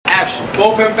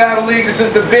Bullpen Battle League, this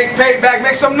is the big payback.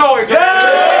 Make some noise. Yeah!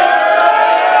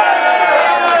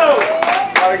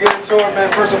 Gotta get into it,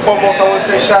 man. First and foremost, I want to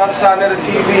say shout out to Sinetta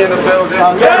TV in the building.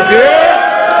 Yeah!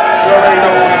 You already know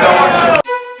what we're doing.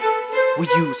 We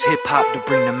use hip-hop to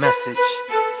bring the message.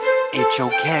 It's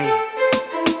okay.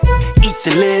 Eat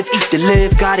to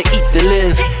live, gotta eat to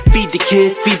live. Feed the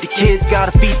kids,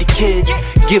 gotta feed the kids.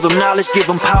 Give them knowledge, give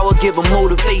them power, give them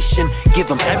motivation. Give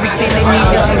them everything they need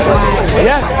to change the situation.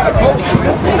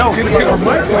 Yeah. No,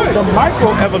 the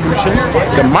micro evolution,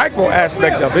 the micro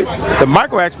aspect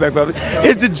of it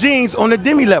is the genes on the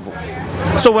demi level.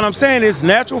 So what I'm saying is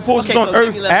natural forces on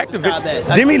Earth activate.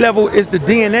 Demi level is the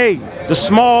DNA, the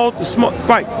small,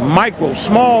 right, micro,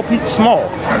 small.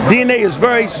 DNA is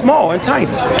very small and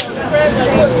tiny.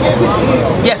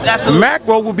 Yes, absolutely.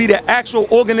 Macro will be the actual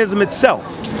organism itself.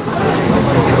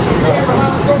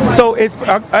 So if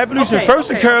evolution first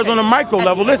occurs on a micro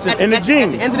level, listen, in the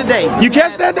genes. At the end of the day, you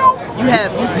catch that though? You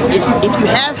have, if you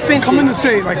have finches. Come in the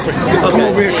shade right quick. Come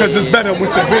over here because it's better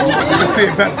with the visual. You can see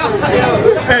it better.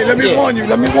 Hey, let me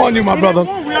warn you, my brother. We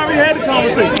already had the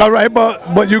conversation. All right,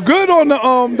 but you're good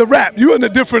on the rap. You're in a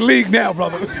different league now,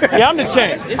 brother. Yeah, I'm the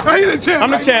champ.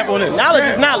 I'm the champ on this. Knowledge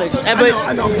is knowledge.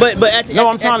 But at the, no,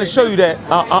 I'm trying to show you that.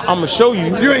 I'm gonna show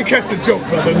you. You ain't catch the joke,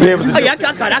 brother. Yeah, it was a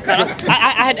joke. I caught.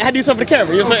 I had to do something for the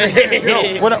camera. You know what I'm saying? No,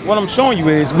 what I'm showing you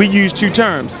is we use two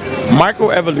terms: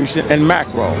 microevolution and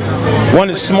macro. One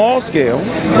is small scale,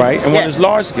 right, and one is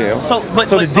large scale. So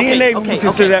the DNA we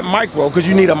consider that micro because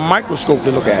you need a microscope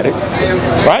to look at it,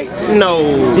 right? No,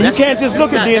 you can't just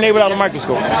look at DNA without a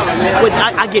microscope. But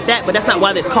I get that, but that's not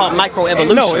why it's called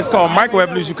microevolution. No, it's called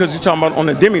microevolution because you're talking about on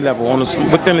the demi level,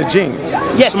 within the genes.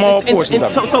 Yes, small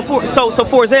portions. So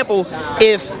for example,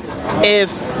 if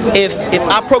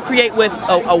I procreate with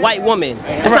a white woman,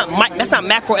 that's not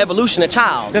macroevolution, a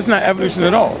child. That's not evolution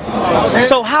at all.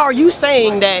 So how are you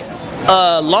saying that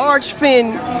a large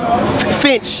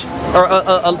finch or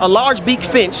a large beak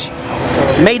finch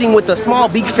mating with a small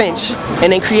beak finch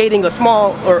and then creating a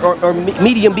small or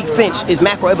medium beak finch is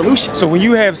macroevolution? So when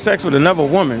you have sex with another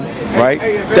woman, right,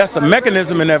 that's a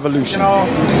mechanism in evolution.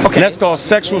 Okay. And that's called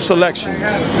sexual selection.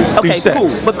 Okay, cool.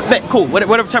 But cool.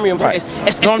 Whatever term you're right.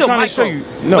 it's still micro. To show you.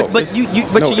 No, but you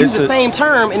use the same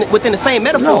term within the same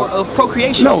metaphor of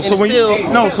procreation. No, so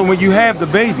when you have the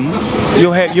baby,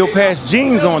 you'll pass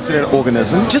genes on to that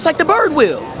organism. Just like the bird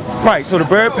will. Right, so the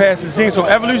bird passes genes. So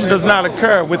evolution does not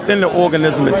occur within the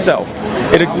organism itself.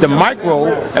 The micro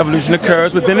evolution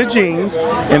occurs within the genes,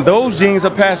 and those genes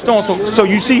are passed on. So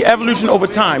you see evolution over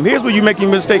time. Here's where you're making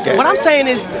a mistake at. What I'm saying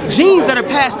is genes that are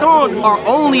passed on are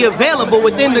only available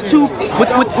within the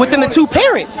two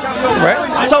parents.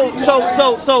 Right. So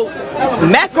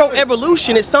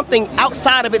macroevolution is something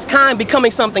outside of its kind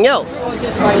becoming something else.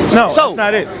 No, that's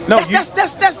not it. No,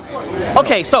 that's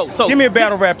okay. So give me a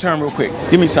battle rap term real quick.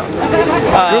 Give me something.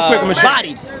 Real quick, Michelle.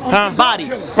 Bodied. Huh?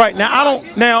 Bodied. Right now,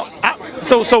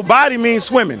 so body means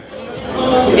swimming.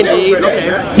 Okay.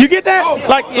 You get that?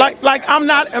 Like I'm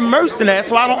not immersed in that,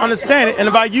 so I don't understand it. And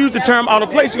if I use the term out of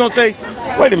place, you're gonna say,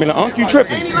 "Wait a minute, Unc, you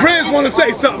tripping?" Grizz want to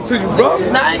say something to you, bro.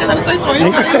 Nah, I ain't got nothing to say to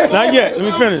you. Not yet. Let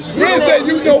me finish. Grizz said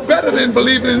you know better than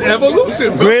believing in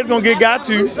evolution. Grizz gonna get got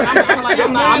to.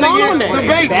 I'm not on that.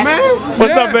 Debates, man.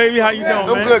 What's up, baby? How you doing,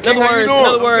 man? Good. In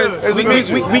other words, we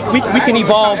can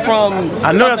evolve from.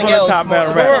 I know that's one of the top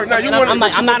battle raps.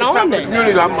 I'm not on that.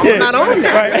 I'm not on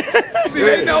that. Right. See,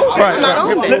 they know. Right. I'm not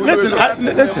on that. Listen.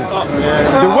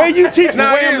 The way you teach, the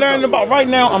way I'm learning about right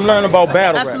now, I'm learning about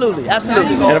battle rap. Absolutely.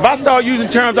 And if I start using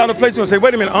terms out of place, you're gonna say,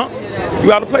 "Wait a minute,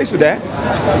 you out of place with that."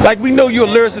 Like we know you're a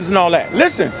lyricist and all that.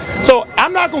 Listen. So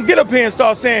I'm not gonna get up here and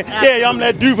start saying, "Yeah, I'm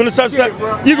that dude from the such."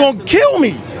 You're gonna kill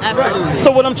me. Absolutely.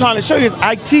 So what I'm trying to show you is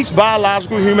I teach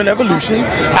biological human evolution.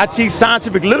 I teach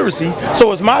scientific literacy.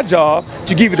 So it's my job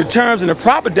to give you the terms and the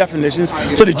proper definitions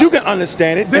so that you can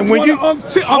understand it. This and when one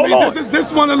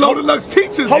this one of Loaded Lux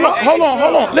teaches. Hold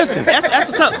on. Listen. That's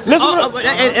what's up.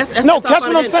 Listen. Catch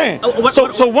what I'm saying.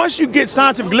 So once you get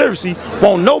scientific literacy,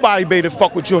 won't nobody be able to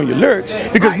fuck with you on your lyrics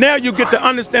because now you get the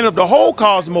understanding of the whole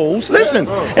cosmos. Listen,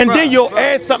 and then you'll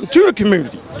add something to the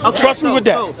community. Okay, Trust me with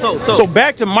that. So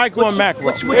back to micro and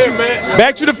macro.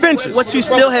 Back to the finches. What you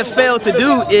still have failed to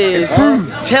do is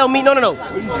tell me, no.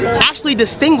 Actually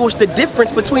distinguish the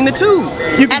difference between the two.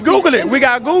 You can Google it. We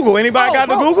got Google. Anybody got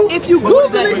the Google? If you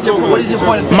Google it, What is your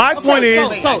point? My point is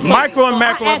micro and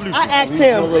macro evolution. I asked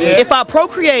him if I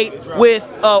procreate with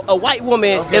a white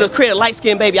woman, it'll create a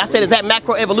light-skinned baby. I said, is that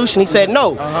macroevolution? He said,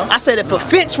 no. I said, if a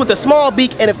finch with a small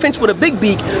beak and a finch with a big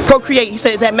beak procreate, he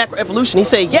said, is that macroevolution? He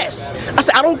said, yes. I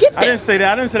said, I don't don't get that. I didn't say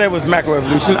that. I didn't say that was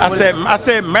macroevolution. I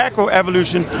said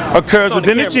macroevolution occurs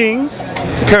within the genes.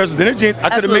 Occurs within the genes. I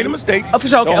could have made a mistake. Oh, for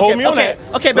sure. Okay, don't hold me on that.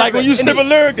 Okay, like when you slip a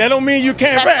lyric, that don't mean you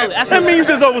can't rap. That means you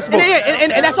just overspoke.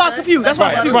 And that's why I was confused. That's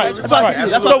why I was confused. That's why I was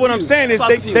confused. So what I'm saying is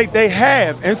they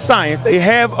have, in science, they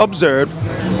have observed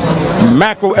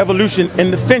macroevolution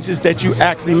in the finches that you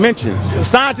actually mentioned.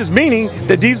 Scientists meaning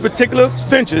that these particular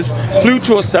finches flew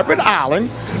to a separate island,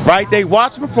 right? They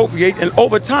watched them appropriate, and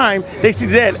over time, they see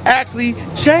they had actually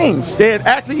changed. They had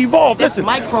actually evolved. That's Listen,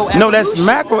 microevolution. no, that's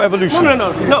macroevolution.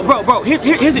 No, bro.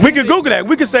 Here's we could Google that.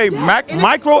 We could say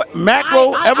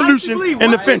macroevolution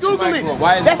in the finches.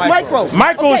 That's micro.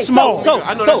 Micro is small. So,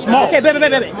 small. Okay, baby.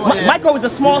 Micro is a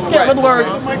small scale. In other words,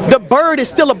 the bird is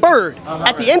still a bird.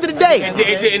 At the end of the day,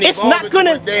 it's not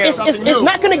gonna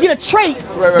get a trait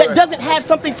that doesn't have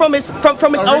something from its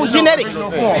own genetics.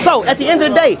 So at the end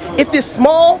of the day, if this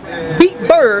small beak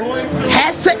bird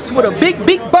has sex with a big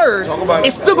bird,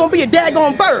 it's still gonna be a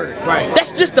daggone bird. Right.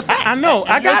 That's just the fact. I know.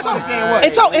 I got you.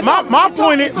 My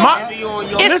point is,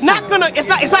 it's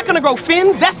not gonna grow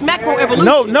fins. That's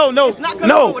macroevolution. No. It's not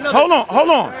gonna grow another. Hold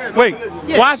on. Wait.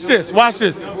 Yeah. Watch this.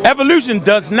 Evolution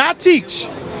does not teach.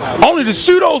 Only the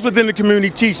pseudos within the community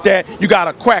teach that you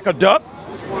gotta quack a duck,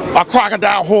 a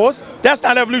crocodile horse. That's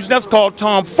not evolution. That's called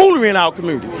tomfoolery in our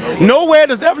community. Nowhere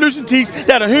does evolution teach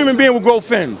that a human being will grow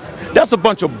fins. That's a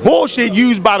bunch of bullshit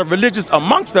used by the religious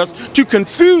amongst us to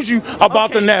confuse you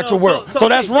about the natural world. So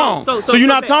that's wrong. So you're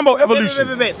not talking about evolution.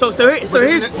 So here's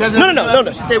no.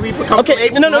 She said we come from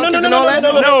apes and monkeys and all that?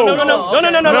 No.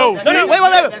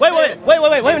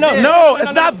 Wait. No,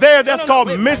 it's not there. That's called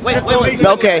misinformation.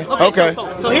 Okay.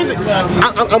 So here's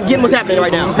I'm getting what's happening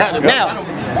right now.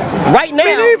 Right now,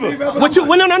 what you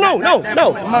no.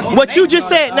 What you just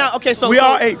said now. Okay, so we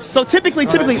are apes. So typically,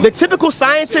 the typical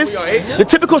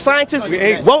scientist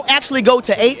won't actually go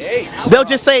to apes. They'll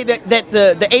just say that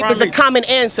the ape is a common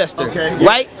ancestor,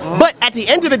 right? But at the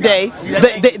end of the day,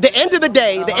 the end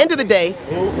of the day,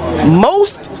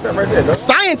 most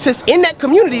scientists in that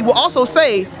community will also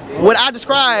say what I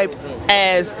described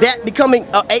as that becoming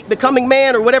ape, becoming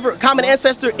man, or whatever common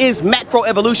ancestor is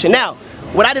macroevolution. Now,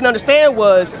 what I didn't understand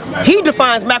was he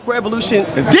defines macroevolution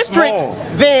different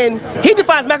than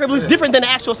the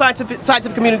actual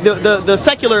scientific community, the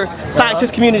secular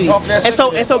scientist community. And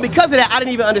so because of that, I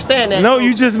didn't even understand that. No,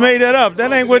 you just made that up.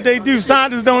 That ain't what they do.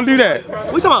 Scientists don't do that.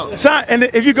 What you talking about? And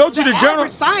if you go to the journal,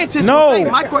 scientists will say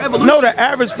microevolution. No, the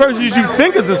average person you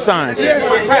think is a scientist.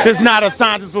 That's not a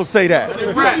scientist will say that.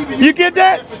 You get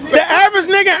that? The average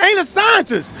nigga ain't a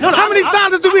scientist. How many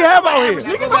scientists do we have out here?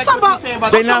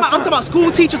 I'm talking about school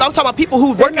teachers. I'm talking about people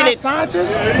who work in it.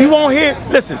 Scientists? You won't hear.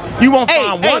 Listen, you won't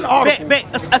find one article.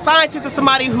 A scientist is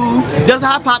somebody who does a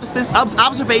hypothesis,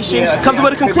 observation, comes up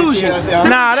with a conclusion.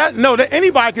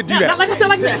 Anybody could do that. Like I said,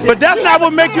 like that. But that's not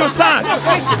what makes you a scientist.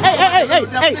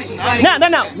 Hey.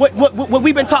 Now. What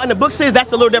we've been taught in the book says that's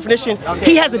the little definition.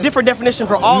 He has a different definition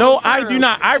for all. No, I do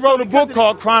not. I wrote a book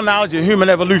called Chronology of Human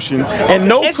Evolution, and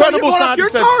no credible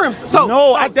scientist.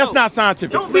 That's not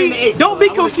scientific. Don't be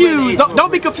confused.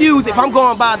 Don't be confused if I'm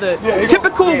going by the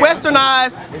typical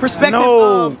westernized perspective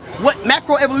of what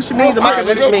macroevolution means and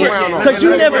microevolution means. Because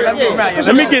you never.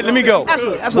 Let me go.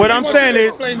 Absolutely. What I'm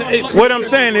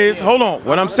saying is, hold on.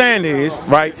 What I'm saying is,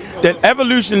 right, that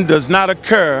evolution does not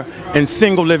occur in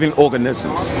single living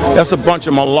organisms. That's a bunch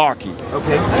of malarkey.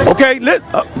 Okay. You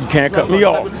can't cut me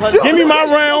off. Give me my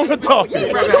round of talking.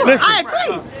 Listen. I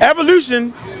agree.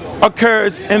 Evolution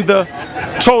occurs in the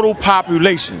total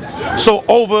population. So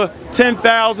over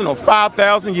 10,000 or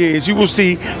 5,000 years, you will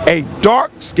see a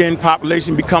dark-skinned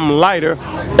population become lighter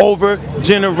over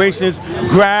generations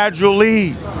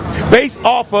gradually, based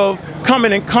off of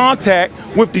coming in contact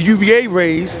with the UVA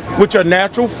rays, which are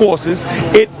natural forces.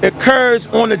 It occurs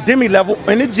on the demi level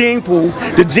in the gene pool.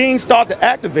 The genes start to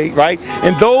activate, right?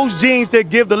 And those genes that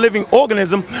give the living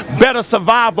organism better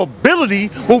survivability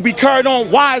will be carried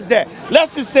on. Why is that?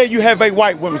 Let's just say you have a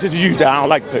white woman, since you use that. I don't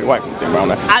like to play white woman thing around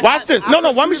that. Watch this. No,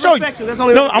 let me show you.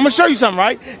 No, I'm gonna show you something,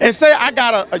 right? And say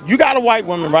you got a white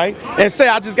woman, right? And say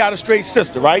I just got a straight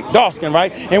sister, right? Dark skin,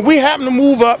 right? And we happen to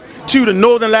move up to the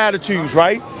northern latitudes,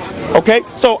 right? Okay,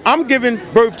 so I'm giving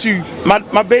birth to,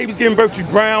 my baby's giving birth to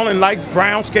brown and light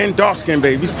brown skin, dark skin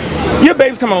babies. Your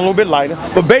baby's coming a little bit lighter,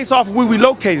 but based off of where we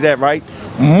located at, right?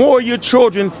 more of your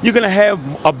children, you're going to have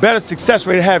a better success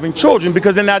rate of having children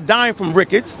because they're not dying from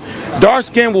rickets. Dark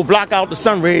skin will block out the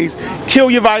sun rays,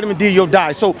 kill your vitamin D, you'll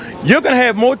die. So you're going to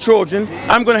have more children,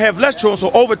 I'm going to have less children.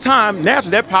 So over time,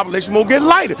 naturally, that population will get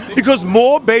lighter because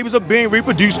more babies are being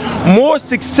reproduced, more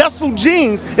successful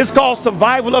genes. It's called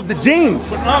survival of the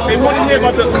genes. They want to hear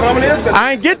about the common ancestors.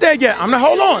 I ain't get there yet.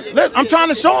 Hold on. Listen, I'm trying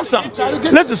to show them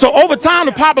something. Listen, so over time,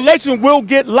 the population will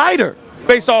get lighter.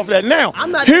 Based off of that now,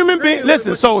 human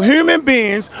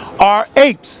beings are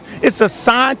apes. It's a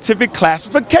scientific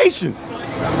classification.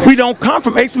 We don't come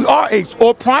from apes, we are apes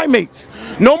or primates.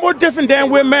 No more different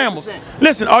than we're mammals.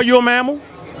 Listen, are you a mammal?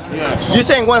 Yes. You're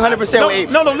saying 100% we're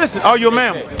apes? No, listen, are you a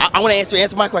mammal? I want to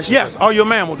answer my question. Yes, are you a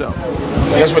mammal though?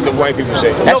 That's what the white people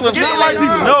say. That's what I'm saying. White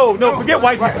people. No, forget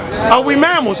white people. Are we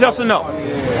mammals, yes or no?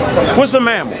 What's a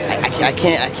mammal? I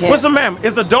can't. What's a mammal?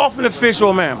 Is the dolphin a fish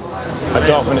or a mammal? A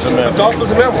dolphin is a mammal. A dolphin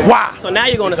is a mammal. Why? So now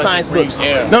you're going to science books.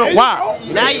 No, why?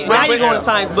 Now you're going to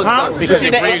science books. Huh? Because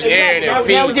it breathes air and it feeds.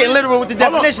 Now we're getting literal with the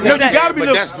definition. No, you gotta be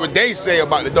But that's what they say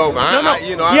about the dolphin. I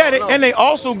don't know. And they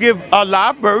also give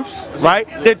live births, right?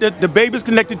 The baby's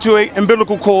connected to an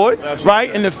umbilical cord, right?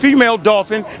 And the female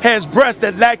dolphin has breasts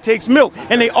that lactates milk,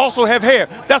 and they also have hair.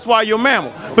 That's why you're a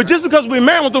mammal. But just because we're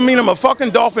mammals don't mean I'm a fucking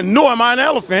dolphin, nor am I an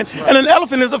elephant, and an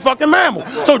elephant is a fucking mammal.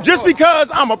 So just because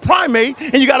I'm a primate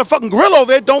and you got a fucking gorilla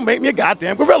over there, don't make me a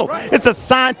goddamn gorilla. It's a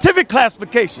scientific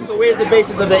classification. So where's the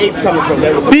basis of the apes coming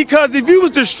from? Because if you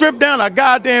was to strip down a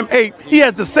goddamn ape, he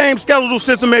has the same skeletal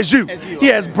system as you. He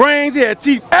has brains, he has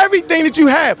teeth, everything that you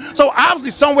have. So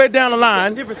obviously somewhere down the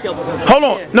line. Different skeletal system. Hold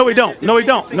on. No, we don't.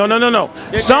 No.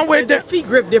 Somewhere their feet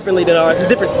grip differently than ours. It's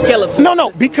different skeleton. No,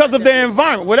 because of their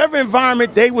environment. Whatever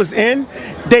environment they was in,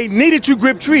 they needed to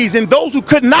grip trees. And those who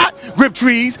could not grip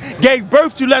trees gave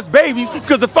birth to less babies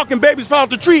because the fucking babies fell off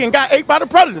the tree and got ate by the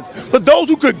predators. But those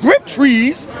who could grip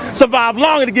trees survived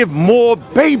longer to give more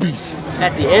babies.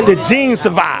 At the end, the genes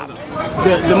survived.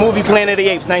 The movie Planet of the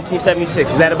Apes,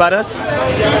 1976. Was that about us?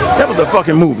 That was a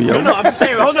fucking movie, yo. No, I'm just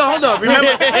saying. Hold on.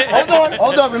 Remember?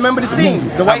 Hold on. Remember the scene.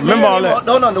 The white remember all that.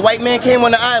 Hold on. The white man came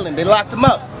on the island. They locked him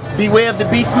up. Beware of the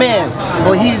beast man.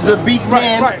 For he's the beast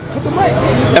man. Right. Put the mic.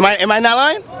 Am I not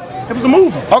lying? It was a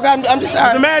movie. Okay, I'm just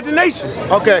sorry. It's imagination.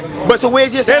 Okay, but so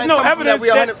where's your science? There's no evidence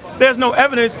there's no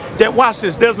evidence that, watch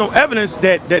this, there's no evidence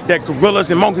that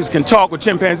gorillas and monkeys can talk with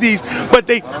chimpanzees, but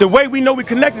the way we know we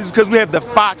connected is because we have the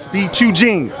FOXP2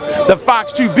 gene. The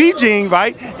FOX2B gene,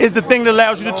 right, is the thing that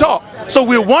allows you to talk. So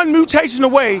we're one mutation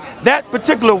away, that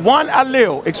particular one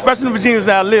allele, expression of the gene is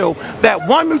that allele, that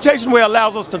one mutation away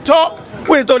allows us to talk,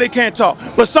 whereas though they can't talk.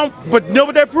 But you know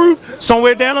what that proves?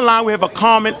 Somewhere down the line we have a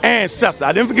common ancestor.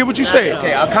 I didn't forget what you said.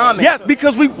 Okay, a common. Yes,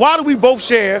 because why do we both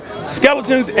share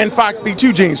skeletons and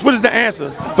FOXP2 genes? What is the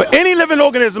answer? For any living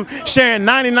organism sharing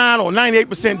 99 or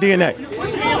 98% DNA.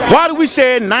 Why do we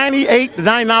share 98 to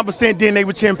 99% DNA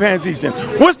with chimpanzees? And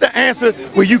what's the answer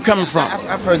where you coming from?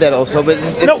 I've heard that also, but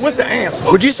no, what's the answer?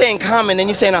 Would you saying common and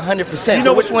you saying 100%? You know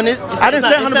so which one is? I didn't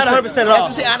say 100%. It's not 100% at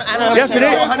all. Yes, it is.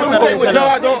 100%. No,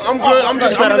 I don't. I'm good. I'm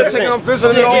just taking them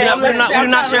physical. We're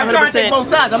not sharing 100%. Both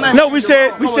sides. No,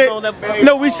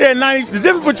 we said 90. The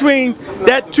difference between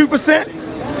that 2%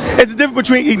 is the difference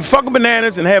between eating fucking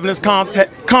bananas and having this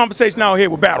conversation out here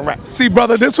with battle rap. See,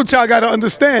 brother, this what y'all gotta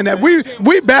understand, that we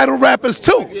battle rappers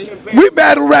too. We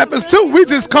battle rappers too. We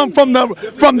just come from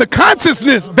the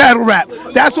consciousness battle rap.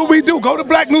 That's what we do. Go to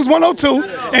Black News 102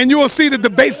 and you will see the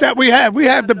debates that we have. We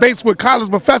have debates with college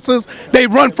professors. They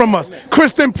run from us.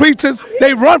 Christian preachers,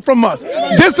 they run from us.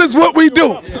 This is what we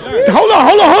do. Hold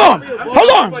on.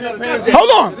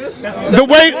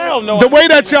 The way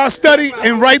that y'all study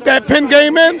and write that pen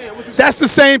game in, that's the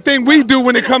same thing we do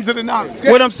when it comes to the knowledge.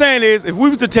 What I'm saying is, if we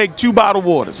was to take two bottled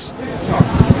waters,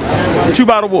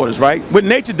 right? What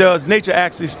nature does, nature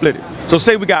actually split it. So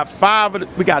say we got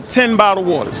 10 bottled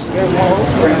waters.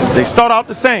 They start out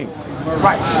the same.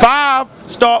 5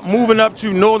 start moving up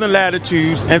to northern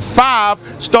latitudes, and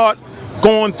 5 start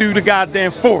going through the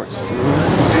goddamn forest.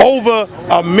 Over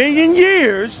 1 million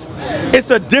years,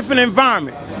 it's a different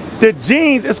environment. The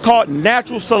genes is called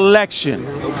natural selection,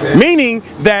 meaning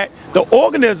that the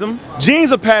organism,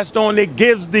 genes are passed on that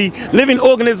gives the living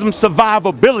organism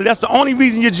survivability. That's the only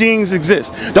reason your genes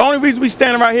exist. The only reason we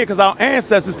standing right here because our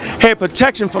ancestors had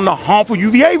protection from the harmful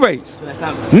UVA rays.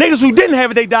 Niggas who didn't have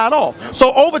it, they died off.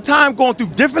 So over time, going through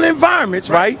different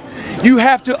environments, right? you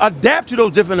have to adapt to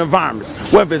those different environments.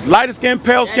 Whether it's lighter skin,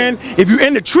 pale skin, if you're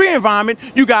in the tree environment,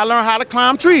 you gotta learn how to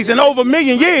climb trees. And over a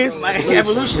million years,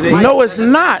 Evolution. no, it's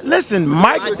not. Listen,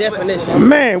 Mike,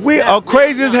 man, we are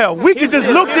crazy as hell. We can just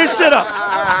look this shit up.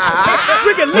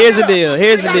 Here's the deal.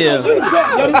 Here's the deal.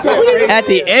 At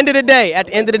the end of the day,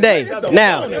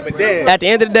 now, at the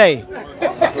end of the day,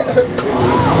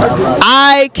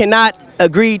 I cannot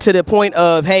agree to the point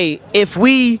of, hey, if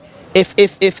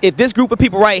this group of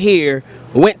people right here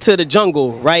went to the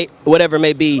jungle, right, whatever it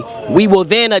may be, we will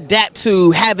then adapt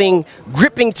to having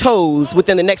gripping toes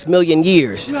within the next million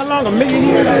years. How long? A million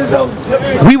years?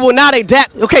 We will not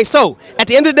adapt. Okay, so at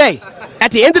the end of the day,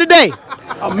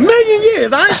 a million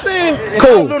years. I ain't saying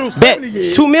cool. little Bet 70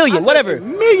 years. 2 million, whatever.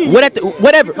 Million.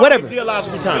 Whatever.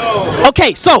 Geological time.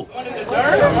 Okay, so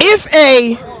if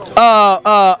a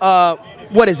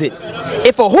what is it?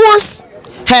 If a horse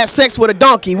has sex with a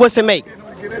donkey, what's it make?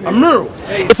 A mule.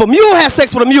 If a mule has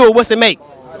sex with a mule, what's it make?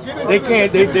 They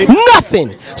can't. They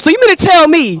Nothing. So you mean to tell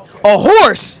me a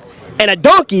horse and a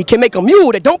donkey can make a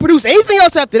mule that don't produce anything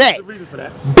else after that?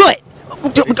 But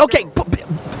okay,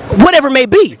 whatever it may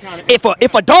be,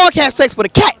 if a dog has sex with a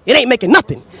cat, it ain't making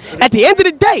nothing. At the end of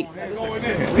the day,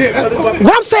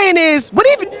 what I'm saying is, what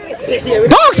even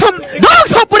dogs hump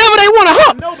whatever they want to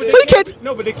hump. So you can't.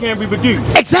 No, but they can't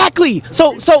reproduce. Exactly.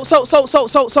 So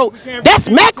that's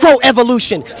macro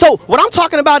evolution. So what I'm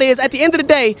talking about is, at the end of the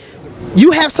day,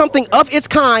 you have something of its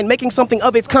kind making something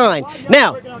of its kind.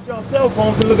 Now, Y'all cell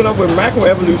phones and looking up with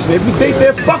macroevolution. If you think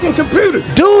they're fucking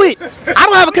computers. do it. I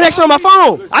don't have a connection on my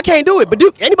phone. I can't do it, but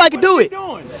anybody can do it.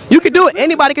 You can do it.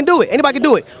 Anybody can do it. Anybody can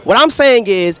do it. What I'm saying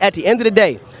is, at the end of the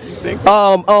day,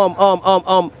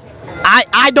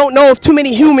 I don't know of too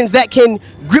many humans that can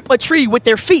grip a tree with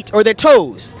their feet or their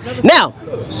toes. Now,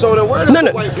 So then where did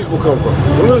the white people come from?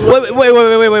 wait.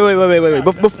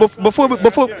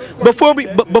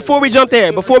 Before we jump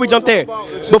there, because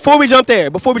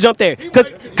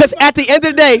at the end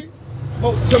of the day,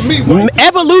 To me, white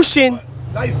evolution.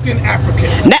 light-skinned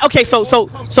Africans. Now, okay, so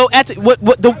at the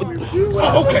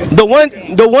one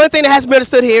thing that has to be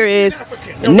understood here is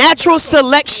natural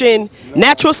selection.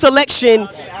 Natural selection.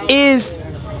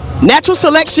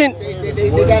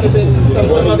 They gotta been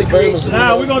some other creation.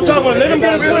 Nah, we're gonna talk about. Let them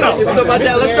get his point out.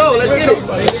 Let's go. Let's get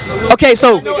it. Okay,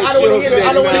 so I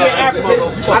don't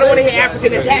want to hear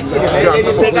African attached to it. They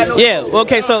just ain't got no. yeah,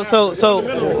 okay, so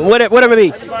whatever it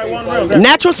be.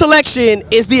 Natural selection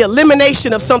is the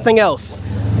elimination of something else.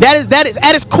 That is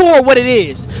at its core what it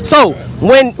is. So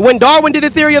when Darwin did the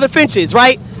theory of the finches,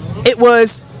 right? It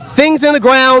was things in the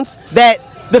grounds that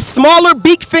the smaller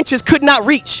beak finches could not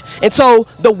reach. And so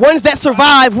the ones that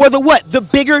survived were the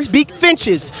bigger beak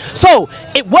finches. So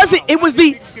it was the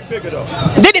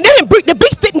the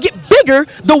beaks didn't get bigger.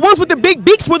 The ones with the big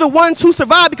beaks were the ones who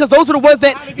survived, because those are the ones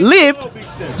that lived.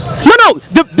 No,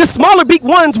 the smaller beak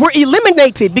ones were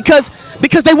eliminated because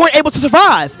they weren't able to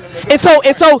survive. And so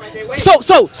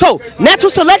natural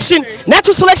selection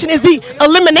is the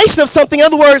elimination of something. In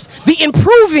other words, the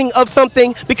improving of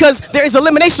something, because there is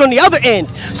elimination on the other end.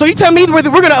 So you tell me whether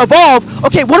we're going to evolve,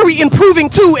 okay, what are we improving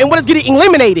to and what is getting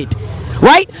eliminated?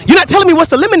 Right? You're not telling me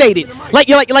what's eliminated. Like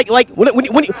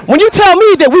when you tell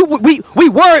me that we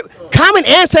were common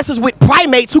ancestors with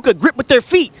primates who could grip with their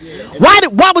feet, why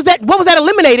was that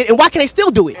eliminated, and why can they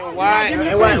still do it? Why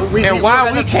we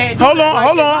can't? Hold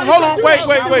on. Wait.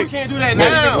 We can't do that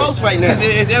now. Close right now.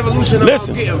 Is evolution about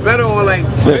getting better or like?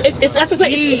 That's what I'm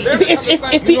saying.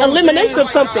 It's the elimination of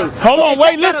something. Hold on,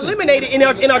 wait, It's not listen. eliminated in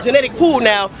our genetic pool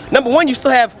now. Number one, you still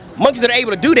have monkeys that are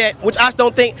able to do that, which I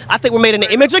think we're made in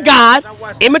the image of God,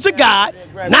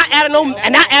 not animal,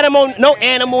 no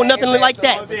animal, nothing like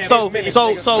that. So. All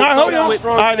right, hold on. All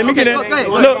right, let me get in.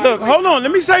 Look, hold on.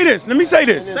 Let me say this.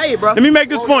 Say it, bro. Let me make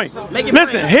this point.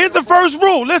 Listen, here's the first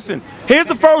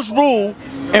rule.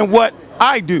 And what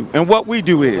I do and what we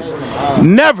do is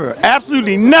never,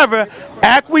 absolutely never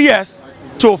acquiesce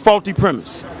to a faulty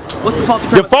premise. What's the faulty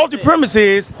premise? The faulty premise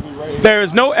is there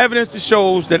is no evidence that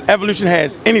shows that evolution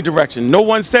has any direction. No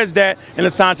one says that in the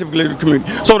scientific literary community.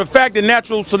 So the fact that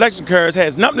natural selection occurs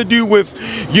has nothing to do with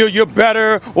you're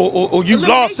better or you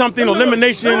lost something, or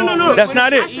elimination. No. That's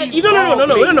not it.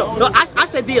 No. I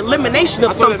said the elimination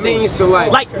of something. It means to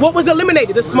like what was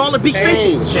eliminated? The smaller beak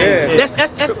finches.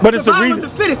 That's But it's a survival reason.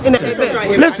 of the fittest in that.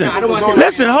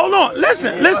 Listen, hold on.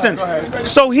 Listen.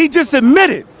 So he just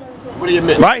admitted,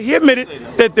 right? He admitted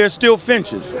that there's still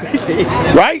finches,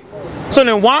 right? So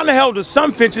then why in the hell do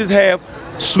some finches have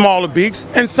smaller beaks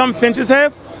and some finches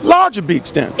have larger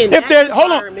beaks then? In If that they're,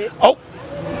 hold on. environment. Oh,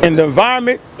 in the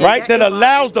environment, right, that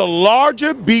allows the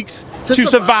larger beaks to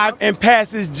survive and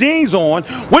passes genes on.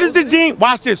 What is the gene?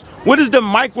 Watch this. What is the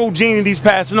micro gene that he's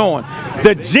passing on?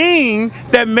 The gene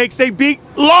that makes a beak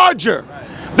larger.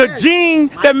 The gene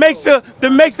that makes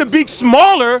the beak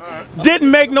smaller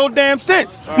didn't make no damn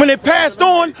sense. When it passed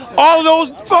on, all of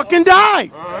those fucking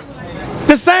died.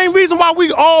 The same reason why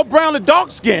we all brown and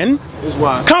dark skin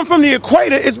come from the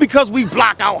equator is because we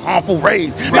block out harmful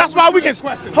rays. That's why we can,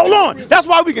 hold on, that's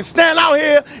why we can stand out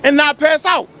here and not pass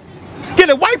out. Get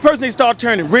a white person, they start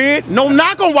turning red. No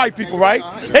knock on white people, right?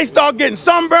 They start getting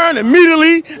sunburned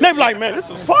immediately. They be like, man, this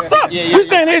is fucked up. We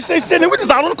stand here say shit and we're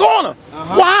just out on the corner.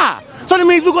 Why? So that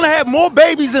means we're gonna have more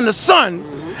babies in the sun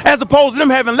as opposed to them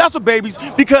having lesser babies,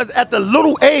 because at the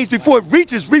little age before it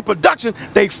reaches reproduction,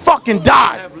 they fucking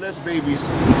die. Have less babies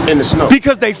in the snow.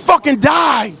 Because they fucking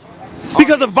die.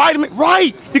 Because of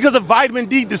vitamin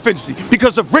D deficiency,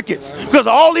 because of rickets, because of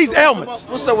all these ailments.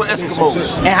 What's up with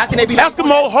Eskimos? And how can they be?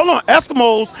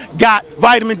 Eskimos got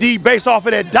vitamin D based off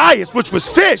of their diets, which was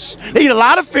fish. They eat a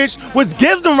lot of fish, which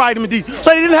gives them vitamin D, so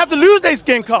they didn't have to lose their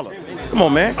skin color. Come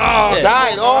on, man.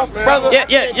 Died off, brother.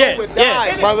 Yeah.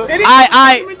 Brother.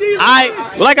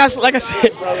 Like I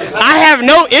said, I have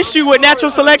no issue with natural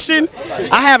selection.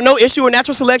 I have no issue with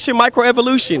natural selection,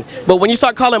 microevolution. But when you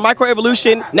start calling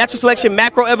microevolution, natural selection,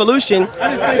 macroevolution, I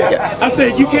didn't say that. I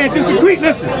said you can't disagree.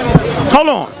 Listen, hold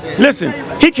on. Listen,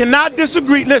 he cannot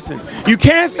disagree. Listen, you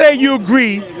can't say you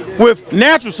agree with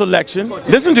natural selection.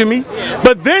 Listen to me,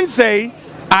 but then say,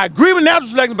 I agree with natural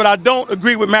selection, but I don't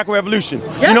agree with macroevolution.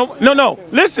 Yes. You know, no.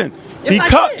 Listen,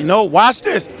 Yes, I can. watch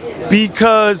this.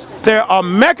 Because there are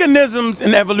mechanisms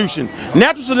in evolution.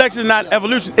 Natural selection is not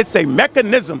evolution; it's a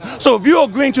mechanism. So if you're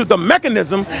agreeing to the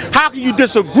mechanism, how can you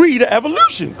disagree to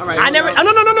evolution?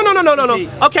 No.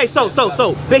 Okay, so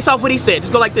based off what he said,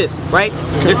 just go like this, right?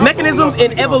 There's mechanisms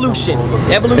in evolution.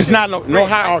 It's not no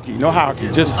hierarchy. No hierarchy.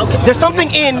 Just There's something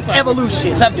in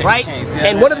evolution, right?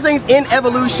 And one of the things in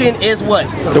evolution is what?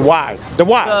 the why. The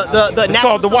why. The it's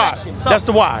natural called the why. selection. So That's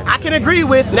the why. I can agree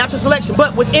with natural selection,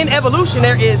 but within evolution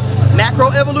there is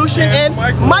macroevolution and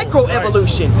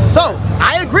microevolution. So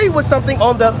I agree with something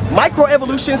on the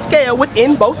microevolution scale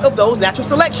within both of those natural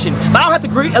selection, but I don't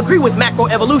have to agree with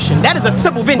macroevolution. That is a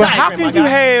simple Venn But diagram. how can you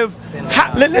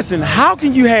have? How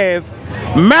can you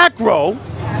have macro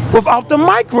without the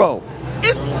micro?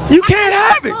 You can't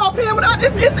have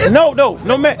it.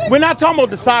 No, man. We're not talking about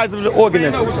the size of the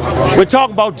organism. We're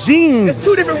talking about genes. It's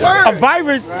two different words. A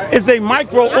virus is a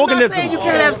microorganism. saying you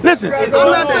can't have. Listen. I'm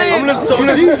not saying. I'm listening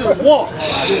to Jesus walk.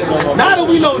 Now that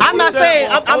we know. I'm not saying.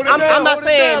 I'm not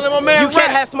saying Let my man you can't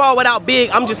rap. have small without big.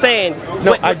 I'm just saying.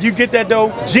 No, you get that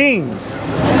though? Genes.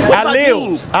 about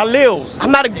genes? Alleles.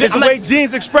 I'm not. It's the way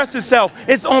genes express itself.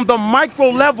 It's on the micro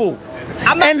level.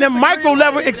 And the micro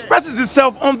level expresses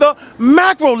itself on the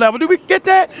macro level. Do we get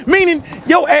that? Meaning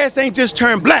your ass ain't just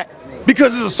turned black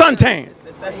because it's a suntan.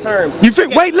 That's terms. You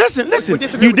think? Wait, listen. disagree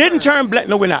You with didn't turn black.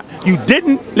 No, we're not. You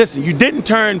didn't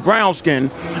turn brown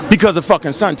skin because of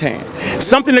fucking suntan.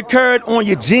 Something occurred on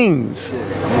your genes.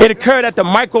 It occurred at the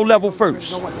micro level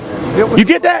first. You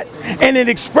get that? And it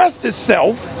expressed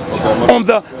itself on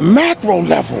the macro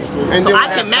level. So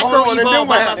I can macro evolve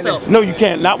by myself. No, you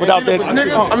can't. Not without that.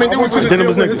 Then Then it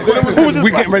was niggas. Who was this? We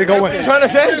getting ready to go in. Trying to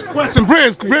say? Question,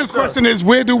 Briz question is,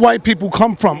 where do white people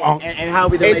come from, Unc? And how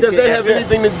we the Hey, does that have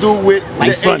anything to do with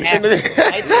funny. I can't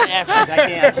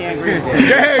agree with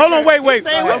that. Hold on, wait.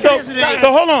 Saying what So it is today.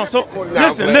 hold on. So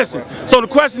listen. So the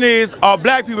question is, are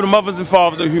black people the mothers and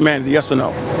fathers of humanity? Yes or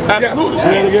no?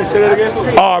 Absolutely. Say that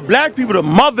again. Are black people the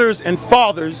mothers and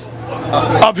fathers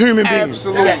of human beings?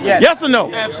 Absolutely. Yes or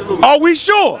no? Absolutely. Are we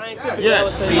sure?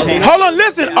 Yes. Hold on,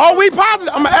 listen. Are we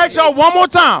positive? I'm gonna ask y'all one more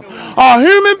time. Are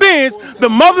human beings the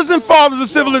mothers and fathers of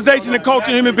civilization and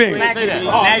culture? Human beings.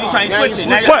 Now you're trying to switch it.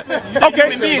 Now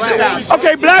What?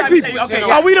 Okay, black people.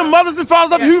 Are we the mothers and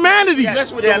fathers of humanity?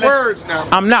 That's with the words now.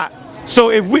 I'm not.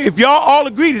 So if y'all all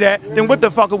agree to that, then what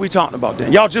the fuck are we talking about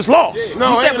then? Y'all just lost. No,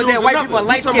 You said, but then white people are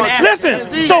light skinned. Listen,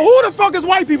 so who the fuck is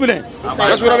white people then?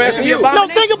 That's what I'm asking you. No,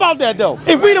 think about that though.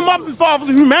 If we the mothers and fathers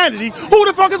of humanity, who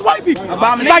the fuck is white people?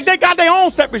 Like they got their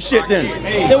own separate shit then.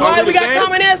 Then why we got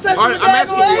common ancestors? I'm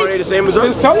asking you, are they the same as us?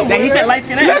 Just tell them. He said light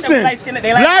skinned. Listen,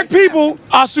 black people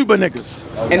are super niggas.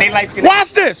 And they light skinned.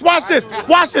 Watch this.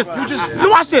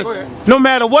 No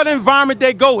matter what environment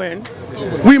they go in,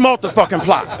 we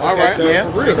multi-fucking-ply. All right.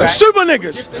 Yeah. Super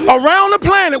niggas around the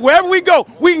planet, wherever we go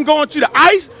can go into the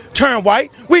ice, turn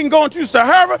white. We can go into the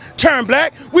Sahara, turn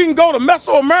black. We can go to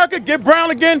Mesoamerica, get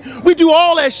brown again. We do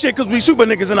all that shit because we super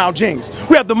niggas in our genes.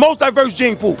 We have the most diverse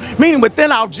gene pool, meaning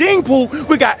within our gene pool,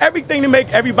 we got everything to make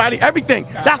everybody everything.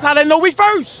 That's how they know we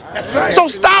first. That's right. So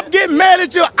stop getting mad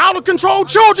at your out of control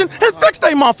children and fix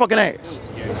their motherfucking ass.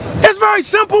 It's very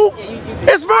simple.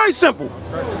 It's very simple.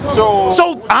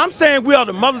 So I'm saying we are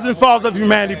the mothers and fathers of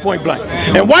humanity, point blank.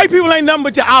 And white people ain't nothing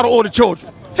but your out of order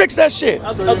children. Fix that shit.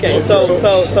 Okay, so It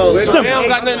don't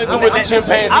got nothing to do with the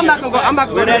chimpanzees. I'm not gonna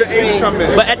go that extreme.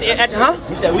 But at the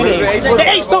He said we didn't. the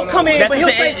apes don't come in, but he'll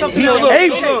say something.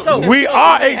 Apes. We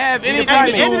are apes. Have anything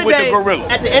to do with the gorilla.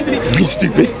 At the end of the You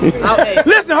stupid.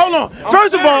 Listen, hold on.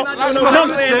 First of all,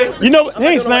 you know, he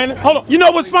ain't slaying it. Hold on. You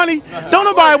know what's funny? Don't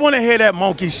nobody want to hear that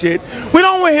monkey shit. We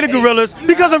don't want to hear the gorillas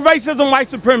because of racism, white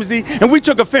supremacy, and we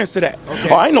took offense to that.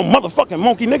 Oh, I ain't no motherfucking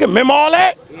monkey, nigga. Remember all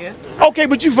that? Yeah. Okay,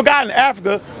 but you forgot in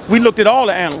Africa, we looked at all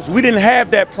the animals. We didn't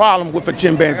have that problem with a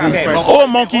chimpanzee or a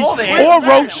monkey or a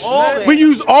roach. We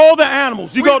use all the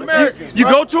animals. You go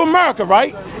to America,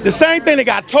 right? The same thing. They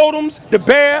got totems, the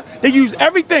bear. They use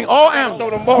everything, all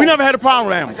animals. We never had a problem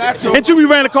with animals until we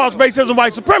ran across racism,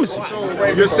 white supremacy.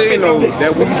 You're saying though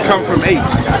that we come from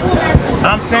apes.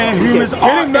 I'm saying humans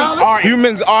are apes.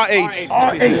 Humans are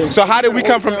apes. So how did we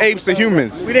come from apes to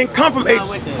humans? We didn't come from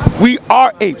apes. We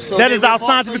are apes. That is our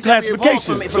scientific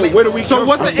classification. So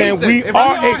what's an saying ape? we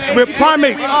are apes. We're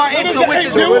primates.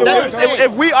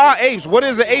 If we are apes, what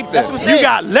is an ape then? You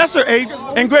got lesser apes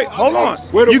and great. Hold on.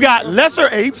 You got lesser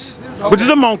apes, which is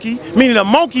a monkey, meaning a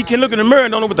monkey can look in the mirror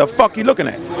and don't know what the fuck he looking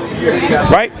at.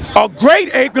 Right? A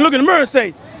great ape can look in the mirror and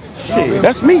say, shit,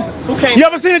 that's me. You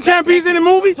ever seen the chimpanzee in the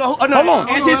movie? Hold on.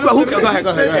 Go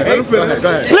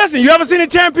ahead. Listen, you ever seen the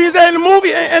chimpanzees in the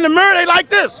movie? In the mirror, they like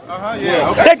this.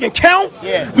 They can count.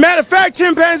 Matter of fact,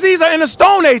 chimpanzees are in the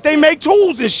Stone Age. They make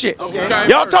tools and shit.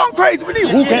 Y'all talking crazy with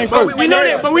these? Who came first? We know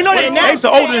that, but we know that. Apes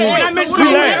are older than humans. We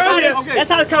laugh. That's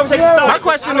how the conversation started. My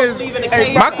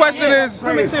question is,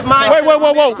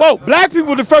 Whoa. Black people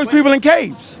were the first people in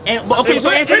caves. Okay, so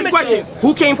answer this question.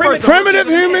 Who came first? Primitive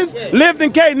humans lived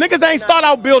in caves. Niggas ain't start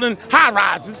out building high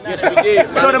rises. Yes, we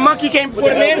did. So the monkey came before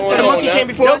the man? So the monkey came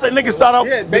before us? Niggas start out.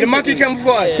 The monkey came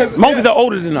before us? Monkeys are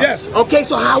older than us. Okay,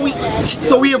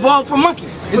 so we evolved from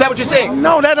monkeys. Is that what you're saying?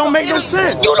 No, that don't make no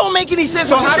sense. You don't make any sense.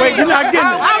 Wait, you're not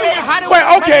getting it. Wait,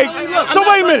 okay. So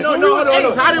wait a minute.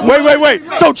 Wait.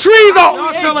 So trees are.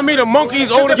 Y'all telling me the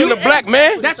monkey's older than the black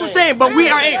man? That's what I'm saying, but we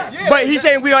are apes. But he's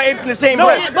saying we are apes in the same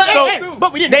breath.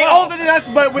 But we didn't. They older than us,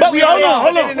 but we Hold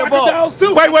on.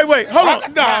 Wait. Hold on.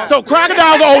 So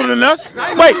crocodiles are older than us.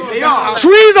 Wait.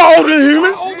 Trees are older than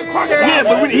humans. Yeah,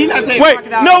 but he's not saying wait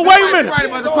a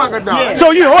minute.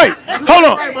 So you wait. Hold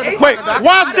on. Wait.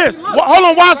 Watch this. Hold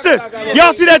on. Watch this.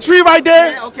 Y'all see that tree right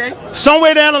there? Okay.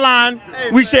 Somewhere down the line,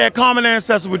 we share common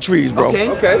ancestors with trees, bro.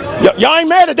 Okay. Y'all ain't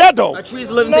mad at that though. A tree's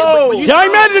living there. No. Y'all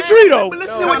ain't mad at the tree though. But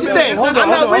listen to what you're saying. Hold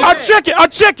on. A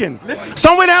chicken.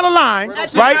 Somewhere down the line,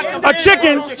 right? A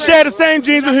chicken share the same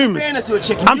genes with humans.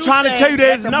 I'm trying to tell you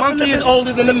there's the nothing. monkey is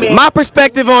older than the man. My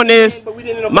perspective on this.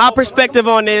 Wait. My perspective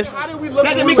on this.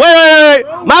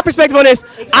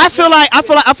 I feel like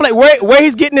where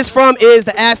he's getting this from is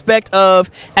the aspect of,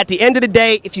 at the end of the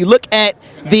day, if you look at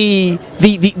the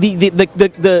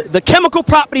chemical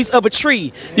properties of a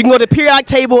tree, you can go to the periodic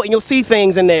table and you'll see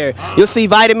things in there. You'll see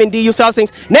vitamin D. You'll see all those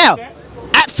things. Now,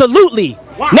 absolutely.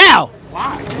 Now.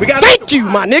 Thank you,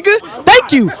 my nigga.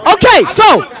 Thank you. Okay,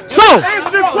 so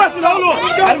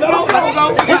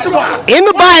in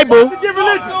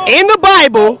the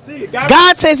Bible,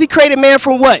 God says He created man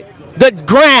from what? The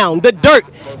ground, the dirt.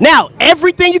 Now,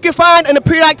 everything you can find in the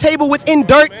periodic table within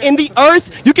dirt in the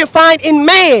earth, you can find in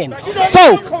man.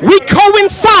 So we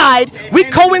coincide. That's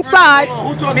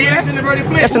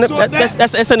in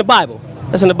the Bible.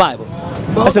 That's in the Bible.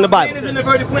 That's in the Bible. Man is an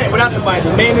inverted plant. Without the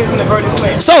Bible, man is an inverted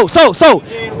plant. So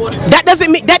that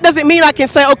doesn't mean I can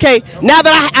say, okay, now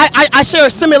that I share a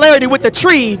similarity with the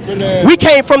tree, we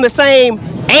came from the same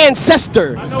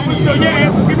ancestor.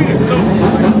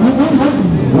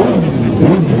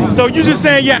 So you just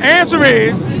saying your answer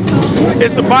is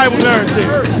it's the Bible narrative.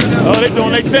 Oh, they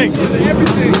doing their thing.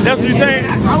 That's what you're saying?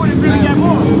 I would just really get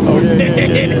more. Oh yeah.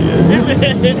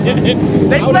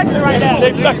 They flexing right now.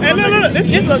 They flexing. Hey, look, this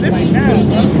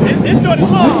Jordan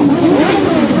Long.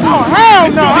 Oh hell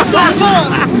no! This Jordan Long.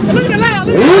 Look at the loud.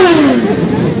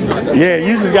 Yeah,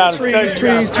 you just gotta study.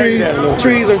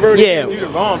 Trees are vertical. Yeah. You the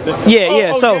wrong thing.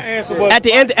 Yeah. So that answer was- at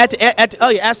the end, oh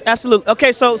yeah, absolutely.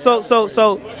 Okay, so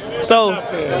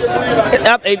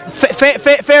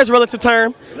fair is a relative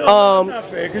term. Not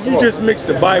fair, because you just mixed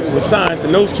the Bible with science,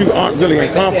 and those two aren't really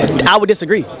in conflict. I would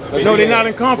disagree. No, they're not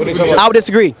in conflict. I would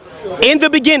disagree. In the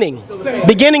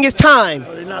beginning is time.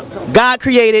 God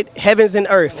created heavens and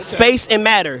earth, space and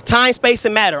matter, time, space,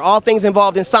 and matter, all things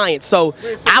involved in science. So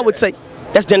I would say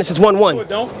that's Genesis 1:1.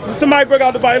 Don't somebody break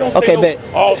out the Bible? Don't say Okay, no, bet.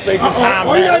 all space and time.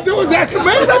 All you gotta do is ask the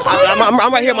man.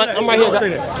 I'm right here. I'm right Don't say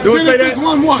here. that. Do it say Genesis that?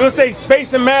 1:1. Do it say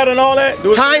space and matter and all that? Do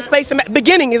it say Time, that? space, and matter.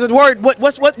 Beginning is a word.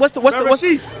 What's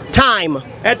Bereshit. time?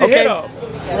 At the head of.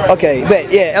 Okay,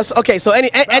 but yeah. Okay, so at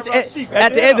the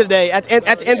end of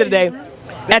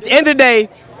the day,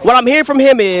 what I'm hearing from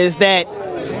him is that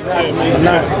I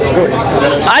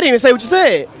didn't even say what you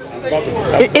said.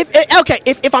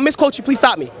 If I misquote you, please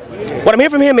stop me. What I'm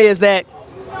hearing from him is that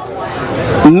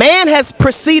man has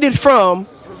proceeded from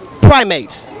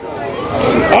primates,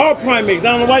 All primates.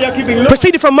 I don't know why y'all keep ignoring.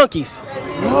 proceeded from monkeys.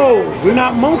 No, we're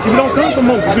not monkeys. We don't come from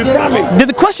monkeys. We're primates.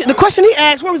 The question he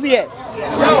asked, where was he at?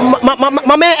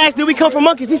 My man asked, did we come from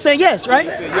monkeys? He said yes, right?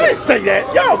 I didn't say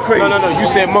that. Y'all crazy. No. You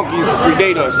said monkeys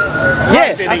predate us.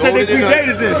 Yeah. I said they predate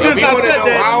us. Since I said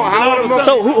that, How do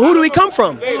So who do we come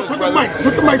from? Put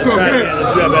the mic to him.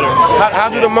 how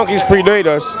do the monkeys predate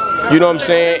us? You know what I'm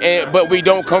saying? But we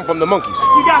don't come from the monkeys.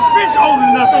 you got fish older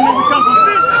than us. Don't mean we come from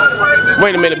fish.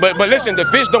 Wait a minute, but listen, the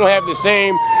fish don't have the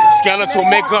same skeletal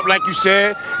makeup like you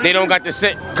said. They don't got the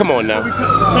same. Come on now.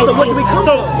 So what do we come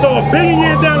from? So a billion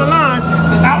years down the line,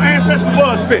 our ancestors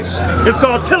was fish. It's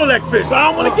called Tillelec fish. I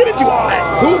don't want to get into all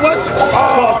that. Who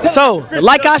what? So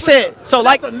like I said,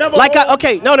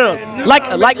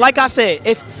 like I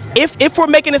said, if we're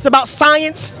making this about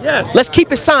science, Yes. let's keep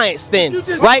it science then, You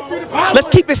just right? don't do the Bible. Let's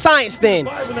keep it science then.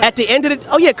 At the end of the,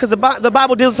 because the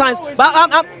Bible deals with science.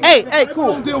 But hey,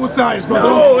 cool. Don't deal with science, brother.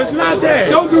 No, it's not that.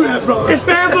 Don't do that, brother. It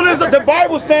stands on its. The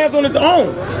Bible stands on its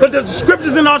own, but the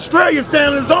scriptures in Australia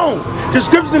stand on its own. The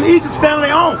scriptures in Egypt stand on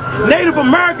their own. Native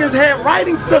Americans had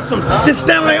writing systems that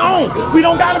stand on their own. We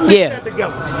don't got to mix Yeah. that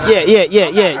together.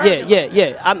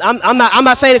 Yeah. I'm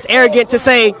not saying it's arrogant to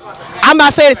say. I'm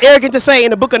not saying it's arrogant to say in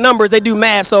the book of Numbers they do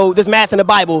math, so there's math in the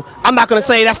Bible. I'm not gonna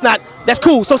say that's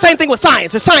cool. So same thing with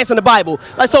science. There's science in the Bible.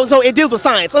 So it deals with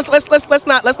science.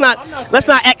 Let's not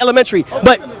act elementary.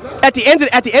 But at the end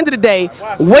of the day,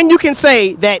 when you can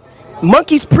say that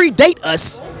monkeys predate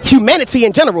us, humanity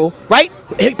in general, right?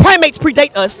 Primates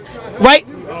predate us, right?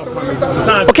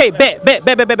 Okay, bet.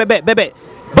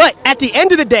 But at the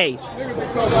end of the day,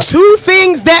 two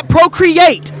things that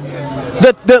procreate.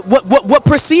 What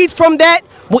proceeds from that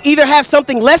will either have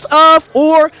something less of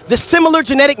or the similar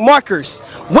genetic markers.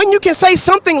 When you can say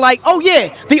something like, oh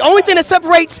yeah, the only thing that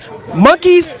separates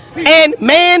monkeys and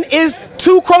man is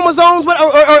two chromosomes,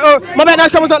 or my bad,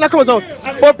 not chromosomes,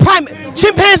 or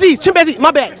chimpanzees,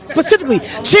 my bad, specifically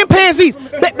chimpanzees.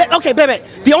 Okay, bet.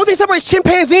 The only thing that separates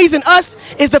chimpanzees and us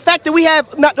is the fact that we have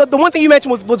the one thing you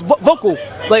mentioned was vocal,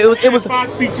 like it was Fox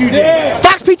P2 gene.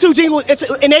 Fox P2 gene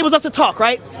enables us to talk,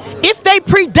 right? If they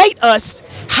predate us,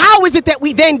 how is it that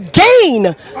we then gain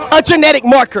a genetic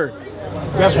marker?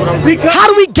 That's what I'm. How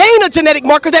do we gain a genetic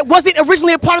marker that wasn't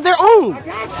originally a part of their own?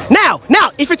 Now,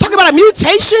 if you're talking about a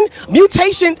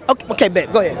mutation. Okay,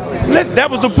 bet. Go ahead. That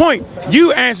was the point.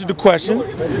 You answered the question.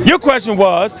 Your question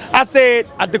was, I said,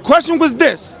 the question was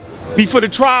this. Before the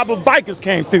tribe of bikers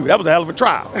came through. That was a hell of a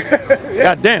tribe.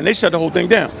 God damn, they shut the whole thing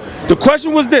down. The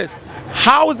question was this.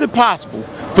 How is it possible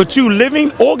for two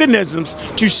living organisms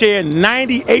to share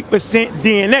 98%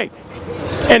 DNA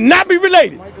and not be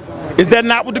related? Is that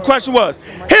not what the question was?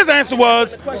 His answer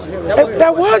was,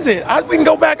 that wasn't. We can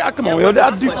go back. Come on, yo.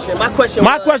 My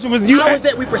question was, how is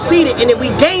that we proceeded and then we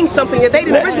gained something that they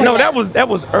didn't originally? No, that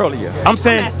was earlier. I'm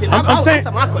saying, I'm saying,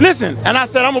 listen, and I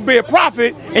said I'm gonna be a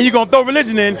prophet, and you're gonna throw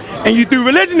religion in, and you threw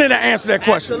religion in to answer that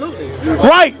question. Absolutely.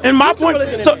 Right. And my point.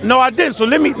 So no, I didn't. So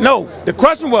let me. No, the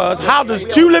question was, how does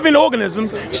two living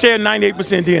organisms share 98%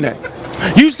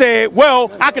 DNA? You said,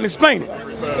 well, I can explain it.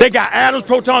 They got atoms,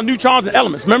 protons, neutrons, and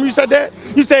elements. Remember you said that?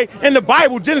 You say, in the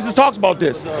Bible, Genesis talks about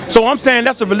this. So I'm saying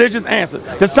that's a religious answer.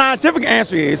 The scientific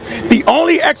answer is, the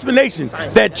only explanation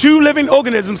that two living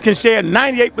organisms can share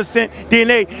 98%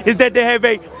 DNA is that they have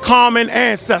a common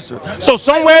ancestor. So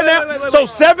somewhere now, so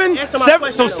 7, 10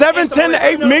 to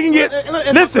 8 million years,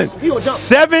 listen,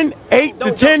 7, 8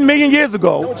 to 10 million years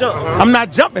ago, I'm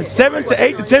not jumping, 7 to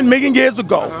 8 to 10 million years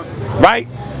ago, right?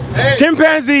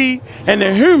 Chimpanzee and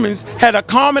the humans had a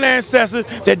common ancestor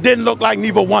that didn't look like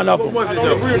neither one of them. What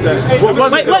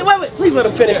was it though? Wait, please let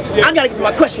him finish. I gotta get to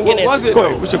my question. What was it? Go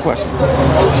ahead, what's your question?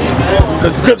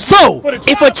 So,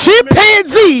 if a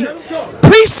chimpanzee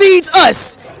precedes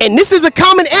us, and this is a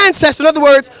common ancestor, in other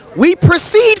words, we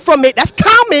proceed from it, that's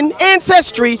common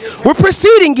ancestry, we're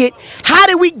preceding it, how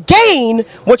do we gain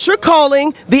what you're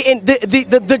calling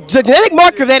the genetic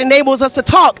marker that enables us to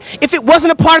talk if it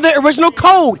wasn't a part of their original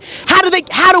code? How do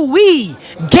we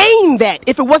gain that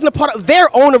if it wasn't a part of their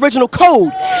own original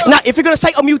code? Now, if you're going to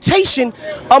say a mutation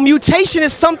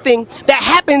is something that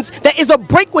happens that is a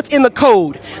break within the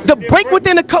code. The break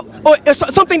within the code, or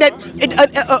something that,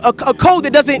 a code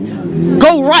that doesn't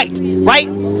go right?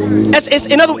 It's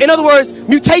in other words,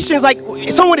 mutation is like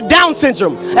someone with Down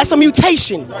syndrome. That's a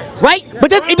mutation, right?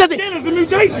 But it doesn't. Skin is a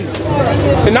mutation.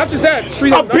 And not just that.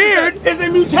 A beard is a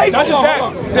mutation. Not just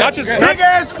that. Not just big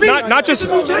ass feet. Not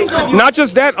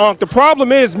just that. The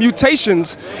problem is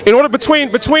mutations. In order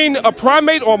between a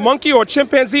primate or a monkey or a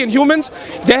chimpanzee and humans,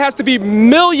 there has to be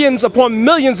millions upon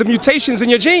millions of mutations in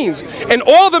your genes, and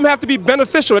all of them have to be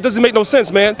beneficial. It doesn't make no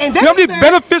sense, man. You know how many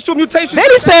beneficial mutations?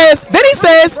 Then he says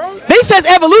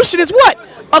evolution is what?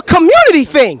 A community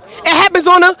thing. It happens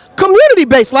on a community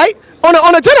base, like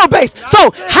on a general base.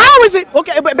 So how is it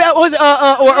okay? But was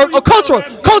or cultural,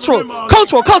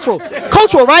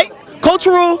 right?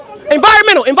 Cultural,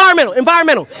 environmental.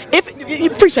 If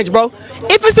appreciate you, bro.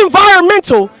 If it's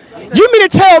environmental, you mean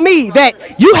to tell me that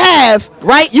you have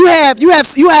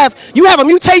a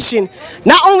mutation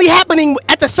not only happening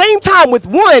at the same time with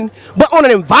one, but on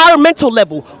an environmental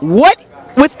level? What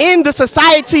within the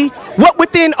society, what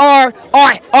within our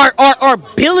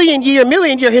million year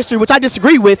history, which I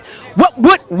disagree with,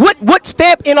 what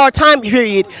step in our time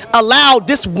period allowed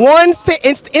this one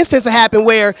instance to happen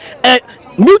where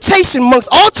mutation amongst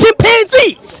all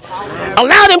chimpanzees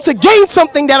allow them to gain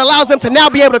something that allows them to now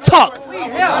be able to talk?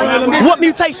 What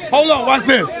mutation? Hold on, watch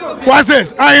this.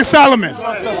 Iron Solomon.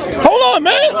 Hold on,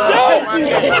 man.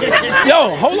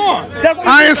 Yo, hold on.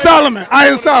 Iron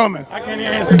Solomon.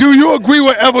 Do you agree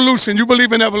with evolution? You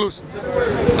believe in evolution?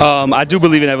 I do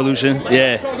believe in evolution,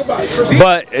 yeah.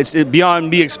 But it's beyond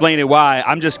me explaining why.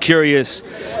 I'm just curious,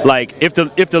 like, if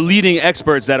the leading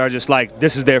experts that are just like,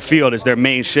 this is their field, it's their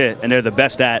main shit, and they're the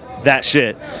best at that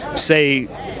shit, say,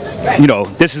 you know,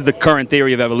 this is the current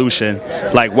theory of evolution,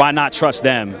 like, why not trust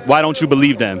them? Why don't you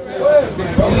believe them?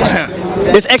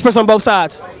 There's experts on both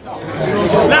sides. Nah.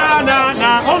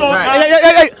 Hold on.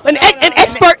 An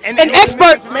expert. No.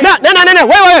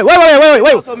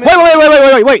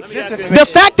 Wait. The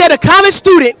fact that a college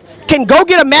student can go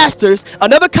get a master's,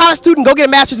 another college student go get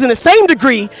a master's in the same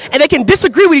degree, and they can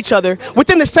disagree with each other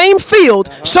within the same field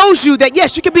shows you that,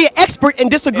 yes, you can be an expert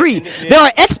and disagree. There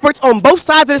are experts on both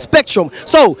sides of the spectrum.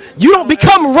 So you don't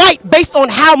become right based on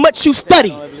how much you study.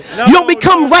 You don't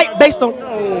become right based on...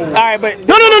 All right, but...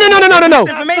 No.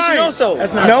 Information also.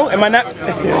 No? Am I not...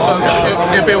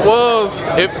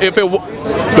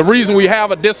 The reason we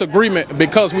have a disagreement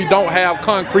because we don't have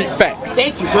concrete facts.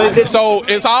 Thank you. So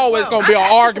it's always going to be an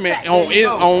argument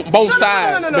on both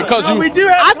sides because you.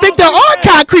 I think there are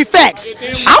concrete facts.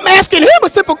 I'm asking him a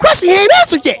simple question he ain't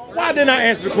answered yet. Why didn't I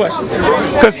answer the question?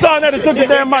 Because Son had to took the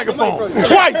damn microphone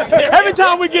twice. Every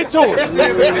time we get to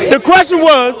it, the question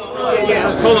was.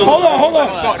 Hold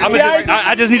on.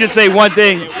 I just need to say one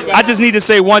thing. I just need to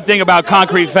say one thing about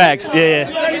concrete facts. Yeah.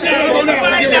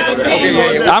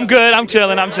 I'm good. I'm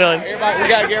chilling.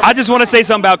 I just want to say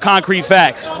something about concrete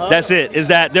facts. That's it. Is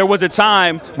that there was a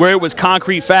time where it was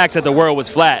concrete facts that the world was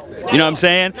flat. You know what I'm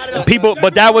saying?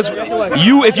 But that was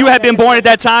you. If you had been born at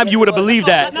that time, you would have believed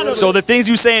that. So the things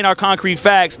you saying are concrete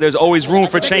facts. There's always room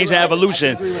for change and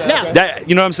evolution. That,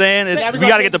 you know what I'm saying? We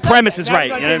got to get the premises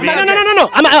right. You know what I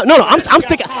mean? No.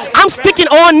 I'm sticking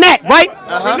on that, right?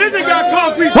 Religion got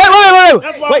concrete.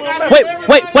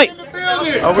 Wait.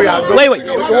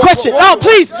 Question. Oh,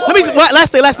 please. Let me.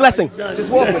 Last thing.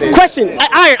 Question.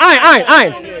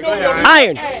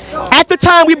 Iron. At the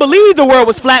time we believed the world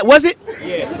was flat, was it?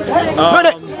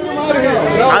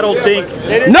 I don't think.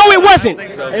 No, it wasn't.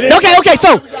 Okay.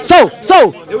 So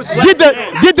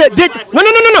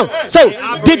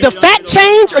did the fact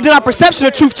change or did our perception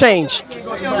of truth change?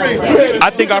 I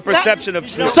think our perception of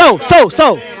truth. So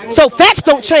facts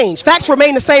don't change. Facts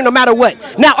remain the same no matter what.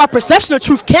 Now our perception of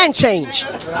truth can change.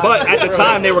 But at the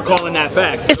time they were calling that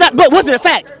facts. It's not. But was it a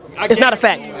fact? It's not a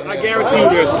fact. I guarantee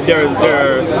you there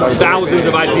are thousands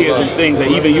of ideas and things that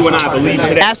even you and I believe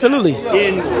today. Absolutely.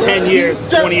 In 10 years,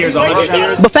 20 years, 100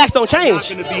 years. But facts don't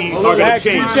change. Are going to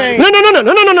change.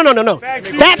 No.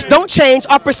 Facts don't change.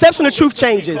 Our perception of truth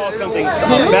changes.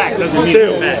 Fact doesn't mean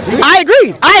it's a fact. I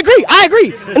agree.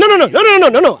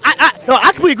 No.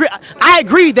 I completely agree. I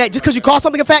agree that just because you call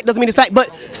something a fact doesn't mean it's fact.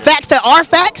 But facts that are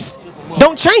facts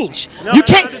don't change. You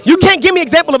can't give me an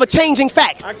example of a changing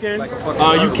fact.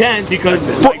 You can because,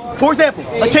 For example,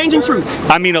 a changing truth.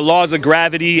 I mean, the laws of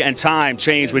gravity and time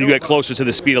change when you get closer to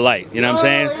the speed of light. You know what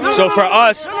I'm saying? So for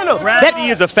us, gravity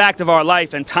is a fact of our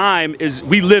life, and time is,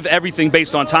 we live everything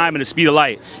based on time and the speed of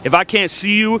light. If I can't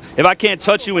see you, if I can't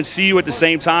touch you and see you at the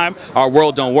same time, our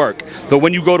world don't work. But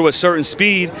when you go to a certain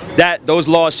speed, those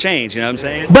laws change. You know what I'm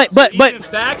saying? But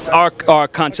facts are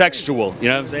contextual. You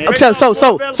know what I'm saying? Okay,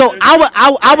 so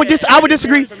I would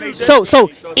disagree. So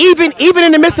even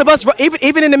in the midst of us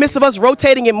even in the midst of us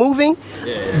rotating and moving,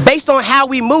 based on how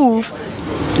we move,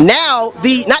 now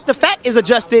not the fact is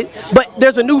adjusted, but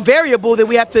there's a new variable that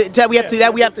we have to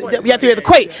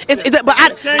equate. But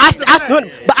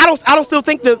I don't still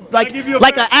think like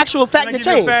an actual fact that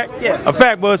changed. A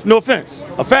fact was, no offense,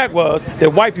 a fact was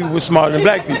that white people were smarter than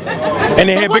black people, and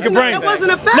they had bigger brains. That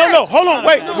wasn't a fact. No, hold on,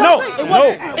 wait, no.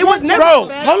 It was never Bro, a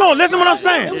fact. hold on, listen what I'm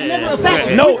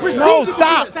saying. No,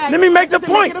 stop. Let me make the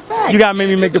point. You gotta make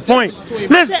me make the point.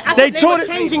 Listen, they taught it.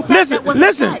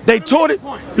 Listen, they taught it.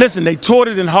 Listen, they taught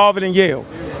it in Harvard and Yale.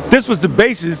 This was the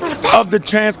basis of the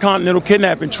transcontinental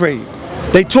kidnapping trade.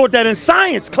 They taught that in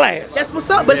science class. That's what's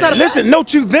up, but it's not a Listen, fact. no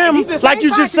to them, like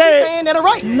you just said. Saying that are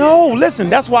right. No, listen,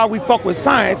 that's why we fuck with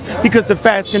science, because the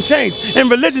facts can change. In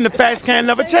religion, the facts can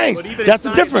never change. That's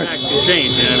the difference.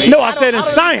 No, I said in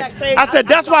science. I said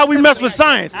that's why we mess with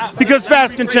science, because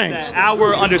facts can change.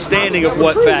 Our understanding of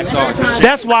what facts are.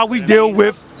 That's why we deal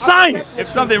with science. If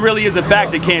something really is a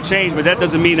fact, it can't change, but that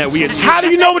doesn't mean that we assume. How do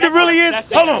you know what it really is?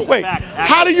 Hold on, wait.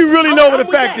 How do you really know what a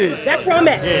fact is? That's where I'm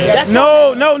at.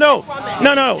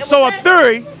 No. So a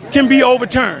theory can be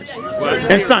overturned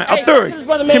in science. A theory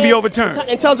can be overturned.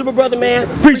 Intelligible brother, man.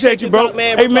 Appreciate you, bro. Talk,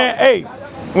 man. Hey, man, hey.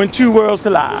 When two worlds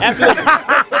collide. Absolutely.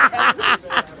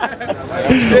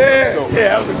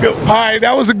 Yeah, that was a good one. All right,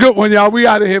 that was a good one, y'all. We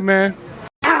out of here, man.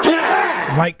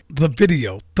 Like the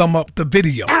video. Thumb up the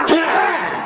video.